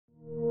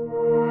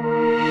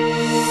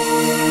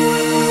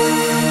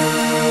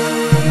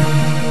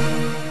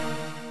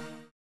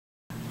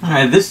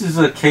And this is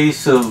a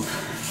case of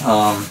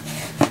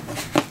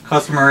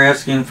customer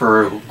asking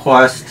for a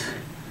request,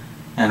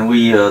 and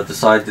we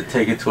decide to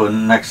take it to a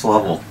next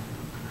level.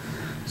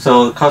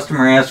 So the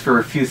customer asked for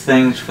a few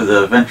things for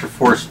the Venture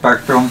Force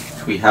Spectrum,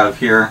 which we have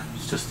here.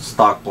 It's just a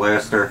stock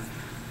blaster,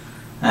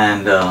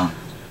 and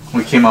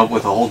we came up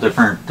with a whole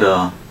different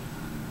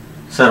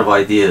set of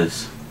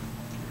ideas.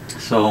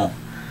 So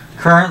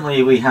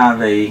currently we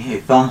have a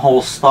thumb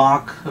hole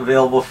stock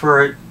available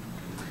for it.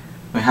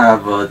 We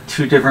have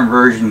two different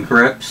version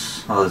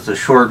grips. There's a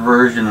short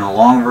version and a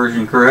long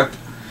version grip.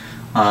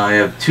 I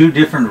have two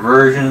different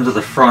versions of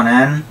the front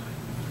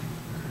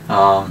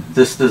end.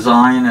 This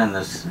design and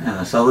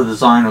this other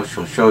design, which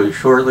we'll show you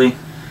shortly.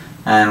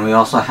 And we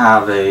also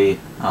have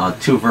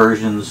two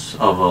versions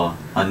of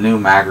a new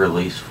mag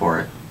release for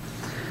it.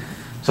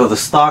 So the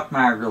stock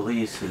mag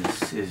release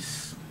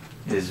is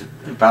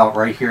about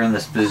right here in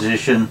this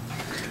position,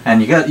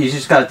 and you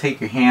just got to take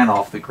your hand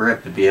off the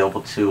grip to be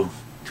able to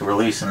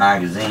release a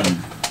magazine.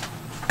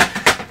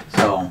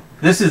 So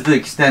this is the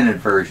extended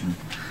version.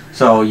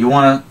 So you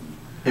want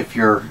to, if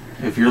you're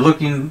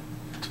looking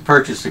to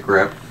purchase a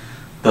grip,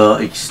 the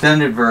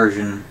extended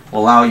version will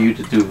allow you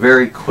to do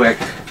very quick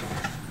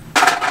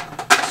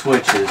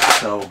switches.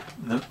 So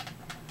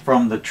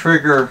from the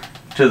trigger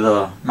to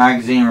the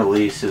magazine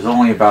release is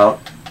only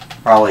about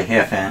probably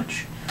 ½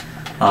 inch.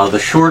 The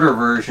shorter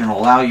version will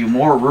allow you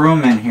more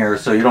room in here,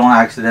 so you don't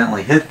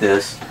accidentally hit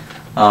this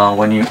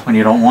when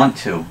you don't want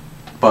to.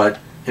 But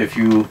if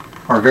you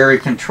are very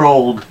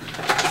controlled,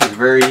 it's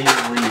very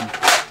easily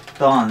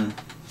done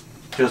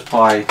just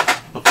by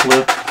the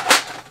flip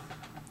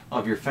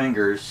of your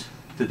fingers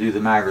to do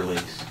the mag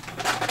release.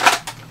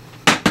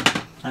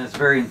 And it's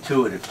very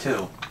intuitive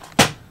too.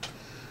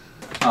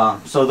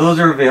 So those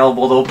are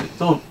available.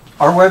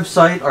 Our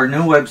website, our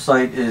new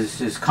website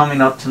is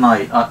coming up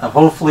tonight.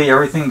 Hopefully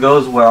everything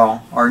goes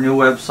well. Our new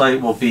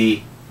website will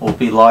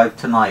be live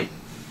tonight.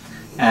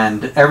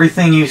 And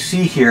everything you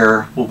see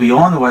here will be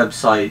on the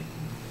website,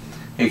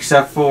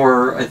 except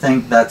for, I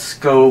think, that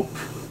scope.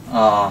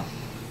 But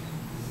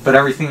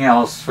everything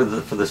else for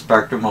the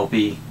Spectrum will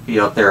be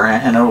up there,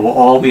 and it will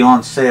all be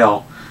on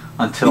sale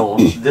until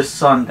this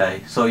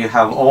Sunday. So you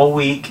have all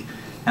week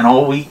and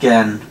all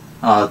weekend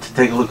to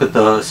take a look at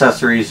the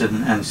accessories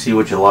and see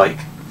what you like.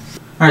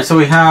 All right, so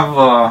we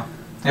have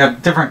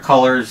different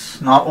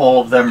colors. Not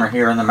all of them are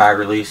here in the mag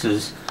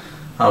releases.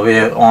 We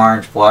have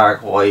orange,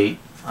 black, white.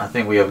 I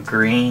think we have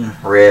green,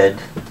 red.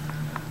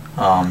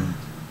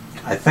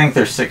 I think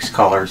there's 6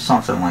 colors,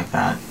 something like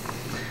that.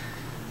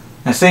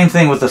 And same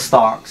thing with the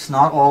stocks.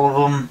 Not all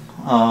of them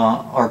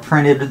are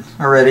printed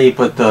already,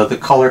 but the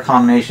color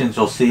combinations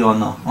you'll see on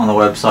the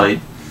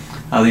website.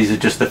 These are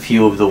just a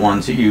few of the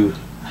ones that you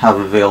have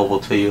available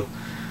to you.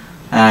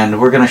 And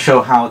we're going to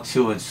show how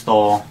to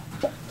install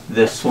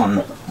this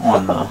one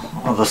on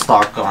the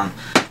stock gun.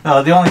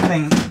 The only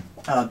thing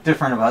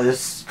different about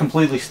this is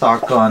completely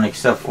stock gun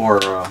except for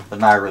the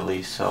mag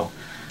release. So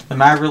the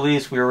mag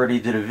release, we already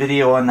did a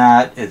video on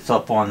that. It's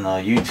up on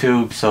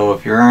YouTube, so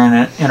if you're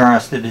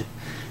interested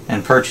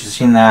in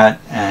purchasing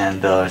that,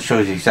 and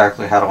shows you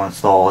exactly how to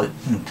install it.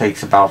 It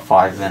takes about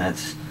 5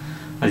 minutes.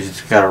 You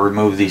just got to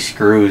remove these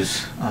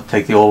screws,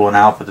 take the old one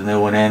out, put the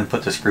new one in,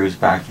 put the screws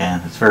back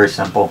in. It's very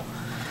simple.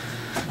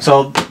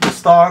 So the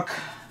stock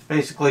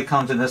basically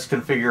comes in this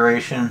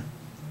configuration.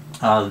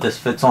 This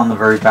fits on the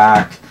very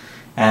back,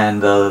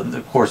 and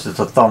of course it's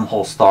a thumb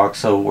hole stock,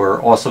 so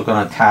we're also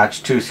going to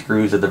attach 2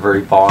 screws at the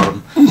very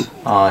bottom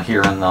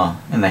here in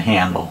the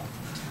handle.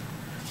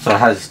 So it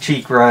has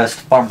cheek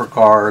rest, bumper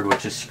guard,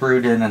 which is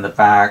screwed in the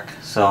back,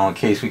 so in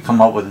case we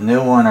come up with a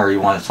new one, or you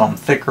want something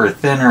thicker or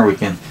thinner, we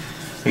can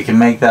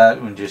make that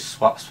and just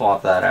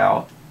swap that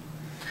out.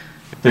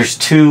 There's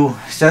 2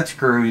 set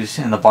screws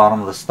in the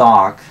bottom of the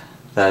stock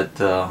that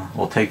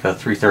will take a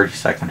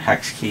 3/32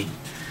 hex key.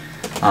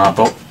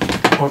 But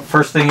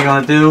first thing you're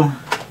going to do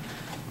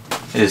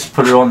is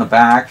put it on the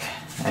back,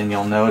 and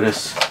you'll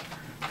notice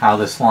how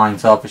this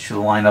lines up. It should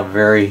line up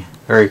very,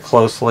 very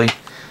closely.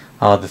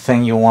 The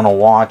thing you want to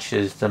watch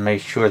is to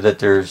make sure that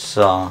there's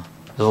a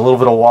little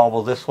bit of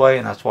wobble this way,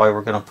 and that's why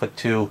we're going to put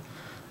 2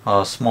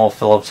 small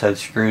Phillips head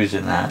screws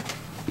in that.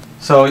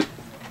 So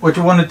what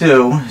you want to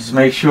do is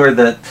make sure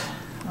that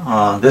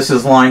this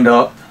is lined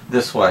up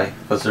this way,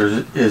 because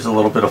there is a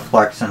little bit of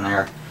flex in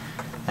there,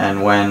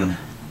 and when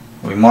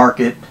we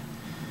mark it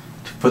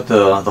to put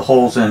the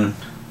holes in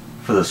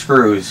for the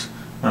screws,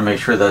 we're going to make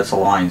sure that's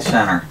aligned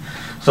center.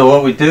 So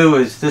what we do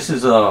is, this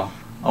is a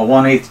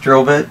 1/8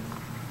 drill bit.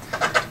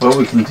 What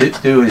we can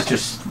do is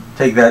just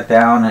take that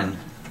down and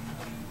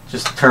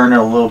just turn it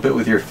a little bit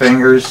with your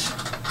fingers,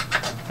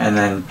 and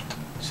then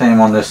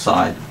same on this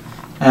side.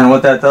 And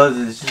what that does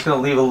is it's just going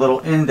to leave a little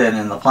indent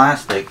in the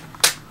plastic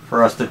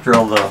for us to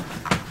drill the,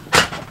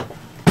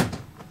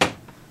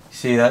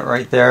 see that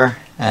right there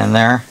and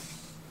there?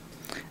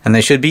 And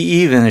they should be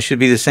even. It should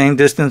be the same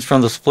distance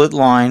from the split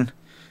line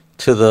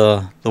to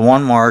the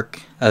one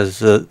mark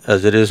as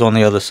it is on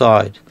the other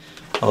side.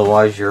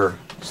 Otherwise your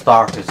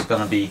stock is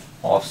going to be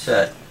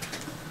offset.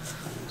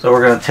 So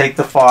we're going to take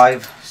the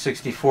 5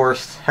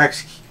 64th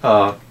hex,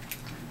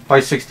 by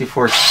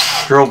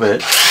 64th drill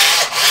bit.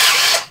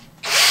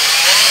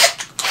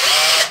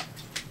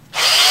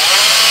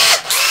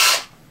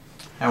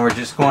 And we're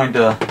just going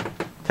to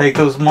take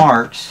those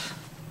marks,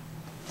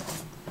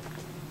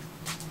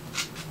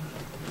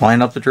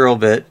 line up the drill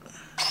bit,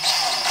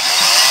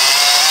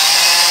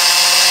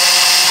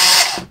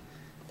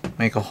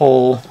 make a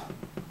hole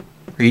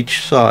for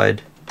each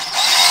side.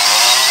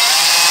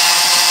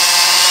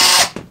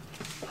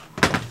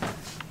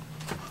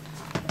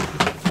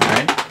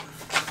 Alright,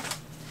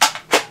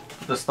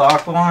 put the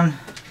stock on,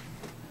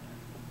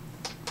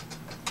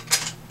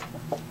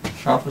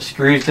 drop the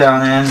screws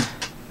down in.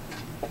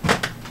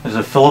 There's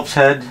a Phillips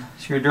head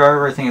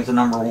screwdriver. I think it's a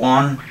number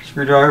 1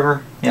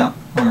 screwdriver. Yeah,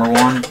 number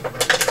 1.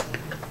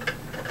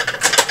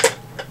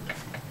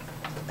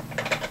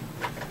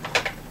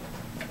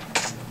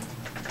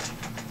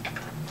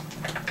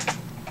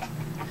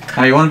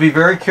 Now you want to be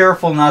very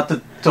careful not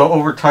to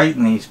over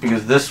tighten these,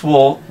 because this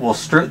will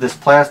strip. This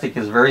plastic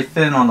is very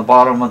thin on the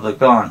bottom of the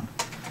gun,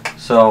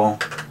 so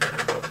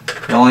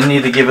you only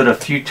need to give it a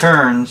few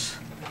turns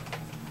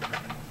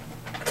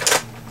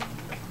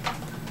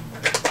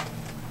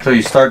till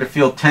you start to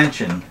feel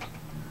tension.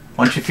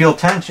 Once you feel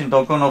tension,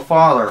 don't go no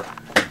farther.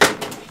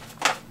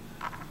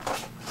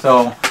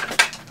 So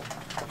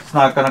it's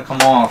not going to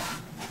come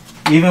off,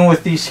 even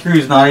with these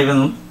screws not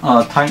even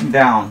tightened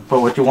down.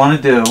 But what you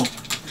want to do,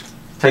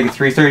 take a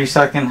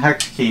 3/32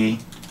 hex key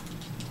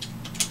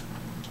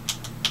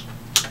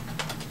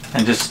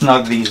and just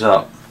snug these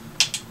up.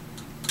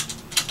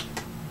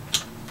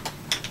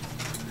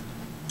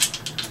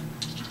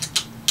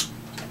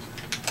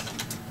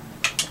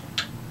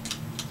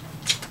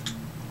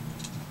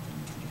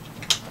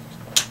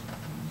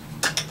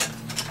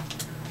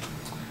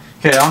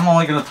 Okay, I'm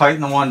only going to tighten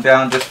the one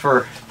down just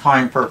for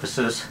time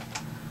purposes.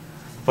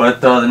 But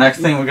the next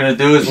thing we're going to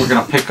do is we're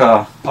going to pick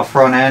a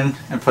front end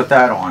and put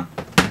that on.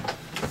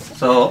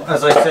 So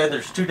as I said,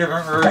 there's 2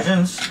 different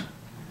versions.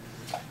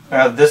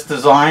 This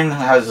design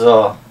has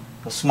a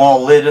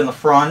small lid in the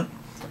front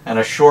and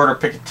a shorter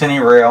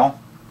Picatinny rail.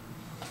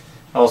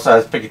 It also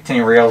has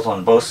Picatinny rails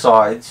on both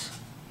sides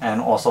and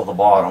also the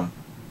bottom.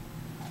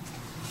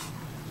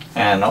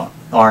 And an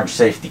orange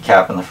safety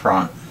cap in the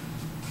front.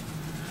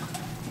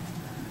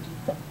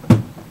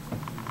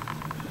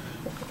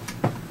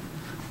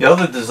 The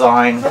other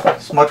design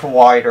is much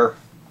wider,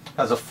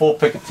 has a full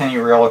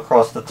Picatinny rail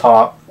across the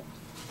top,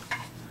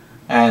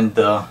 and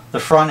the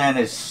front end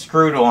is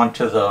screwed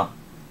onto the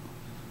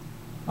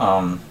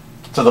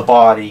to the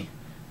body.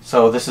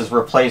 So this is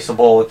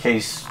replaceable in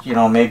case, you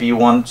know, maybe you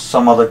want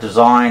some other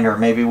design, or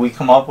maybe we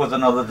come up with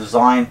another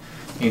design.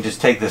 You can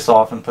just take this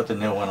off and put the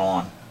new one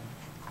on.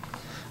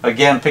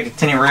 Again,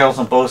 Picatinny rails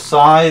on both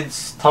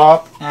sides,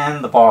 top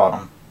and the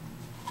bottom.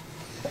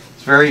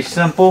 It's very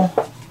simple.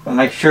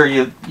 Make sure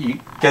you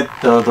get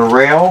the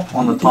rail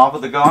on the top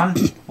of the gun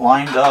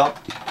lined up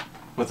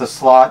with a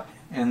slot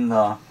in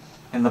the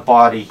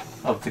body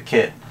of the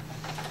kit,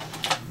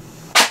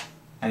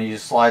 and you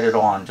just slide it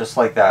on just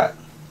like that.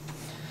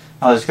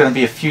 Now there's going to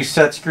be a few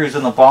set screws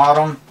in the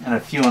bottom and a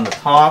few on the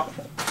top.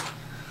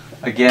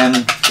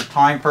 Again, for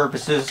time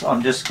purposes,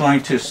 I'm just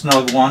going to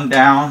snug one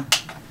down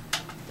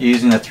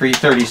using a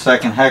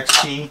 3/32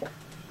 hex key,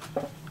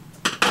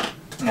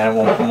 and it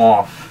won't come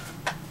off.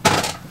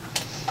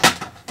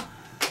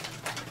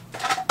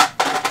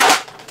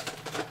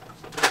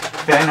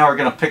 Okay, now we're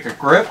going to pick a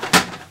grip.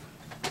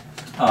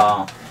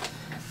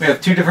 We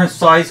have 2 different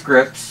size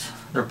grips.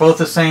 They're both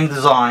the same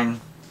design.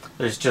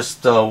 There's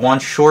just one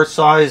short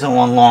size and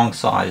one long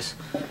size.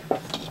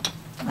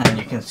 And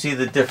you can see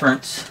the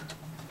difference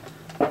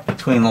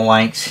between the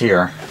lengths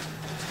here.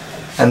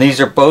 And these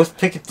are both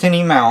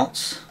Picatinny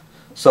mounts.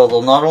 So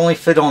they'll not only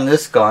fit on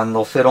this gun,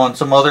 they'll fit on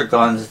some other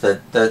guns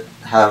that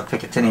have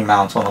Picatinny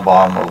mounts on the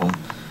bottom of them.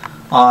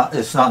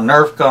 It's not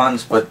Nerf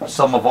guns, but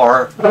some of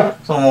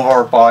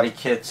our body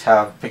kits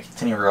have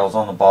Picatinny rails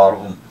on the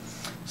bottom of them.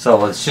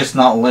 So it's just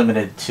not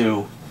limited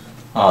to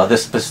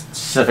this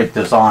specific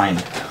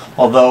design,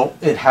 although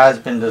it has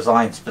been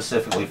designed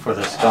specifically for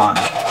this gun.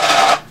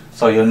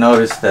 So you'll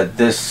notice that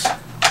this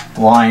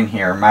line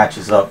here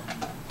matches up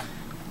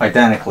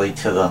identically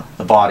to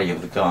the body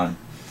of the gun.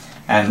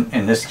 And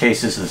in this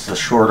case, this is the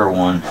shorter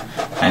one,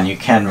 and you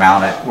can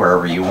mount it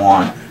wherever you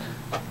want.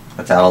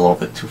 That's out a little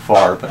bit too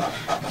far, but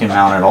you can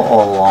mount it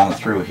all along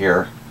through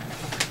here.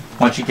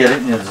 Once you get it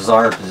in the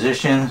desired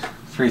position,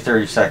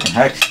 3/32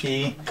 hex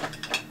key.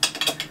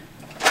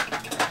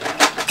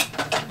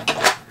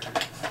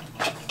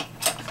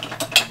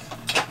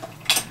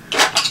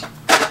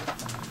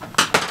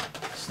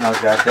 Snug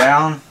that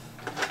down.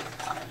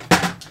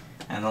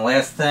 And the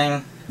last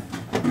thing,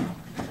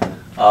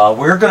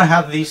 we're going to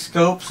have these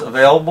scopes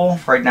available.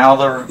 Right now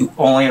they're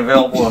only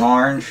available in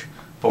orange,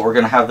 but we're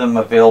going to have them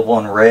available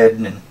in red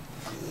and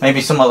maybe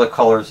some other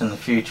colors in the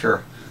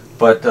future.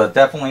 But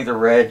definitely the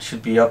red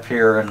should be up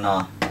here and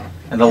a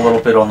little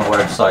bit on the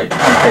website. It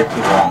won't take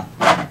too long.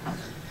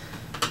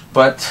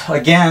 But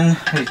again,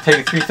 you take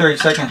a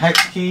 3/32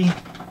 hex key,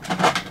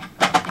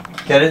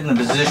 get it in the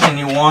position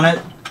you want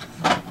it,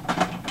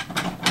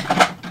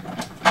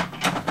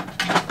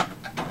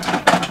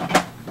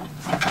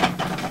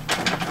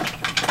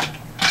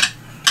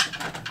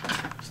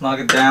 snug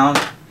it down.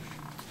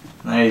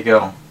 There you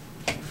go.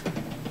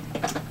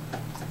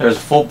 There's a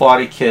full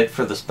body kit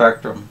for the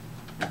Spectrum.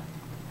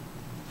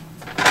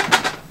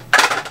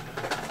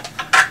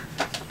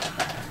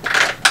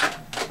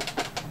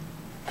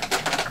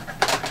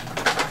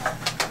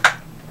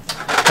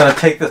 Gonna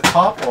take the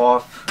top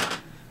off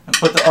and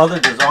put the other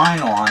design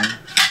on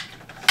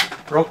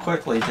real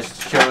quickly just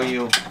to show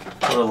you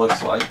what it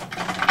looks like.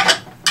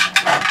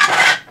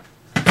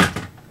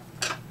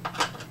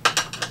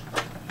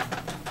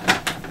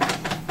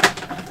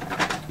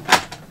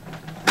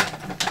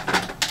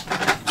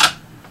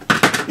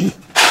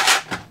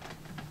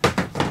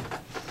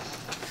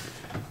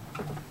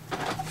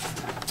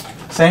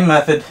 Same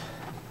method.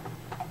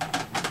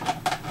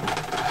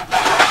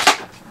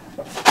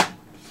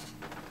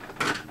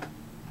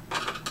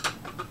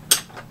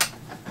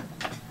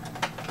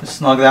 Just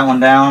snug that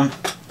one down.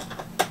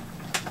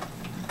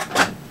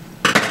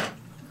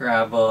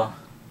 Grab a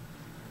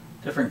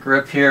different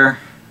grip here.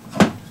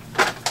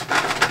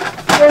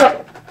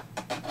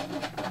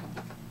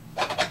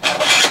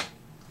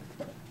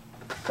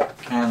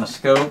 And the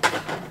scope.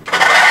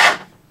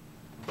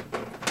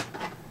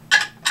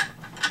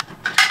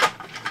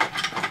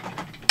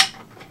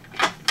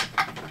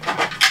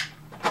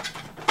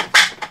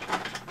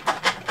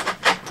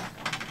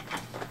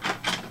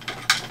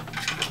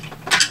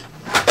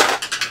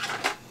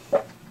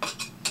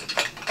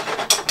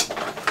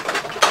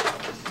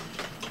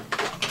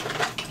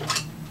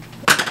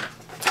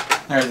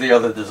 There's the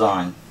other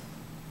design.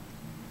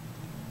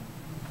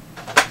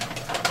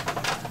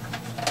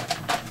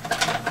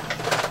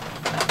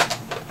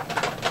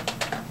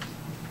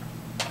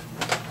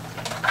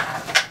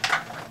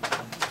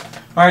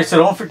 Alright, so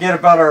don't forget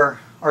about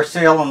our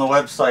sale on the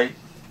website.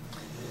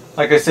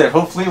 Like I said,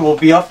 hopefully we'll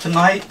be up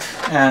tonight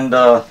and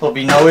there'll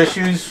be no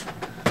issues.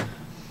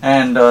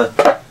 And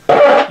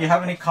if you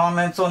have any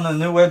comments on the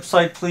new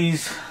website,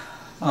 please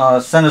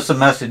send us a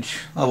message.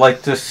 I'd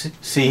like to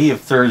see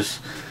if there's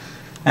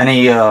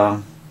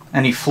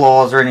any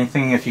flaws or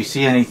anything. If you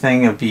see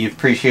anything, it'd be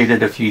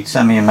appreciated if you'd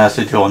send me a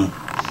message on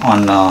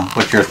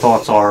what your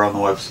thoughts are on the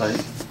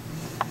website.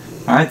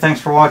 Alright, thanks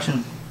for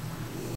watching.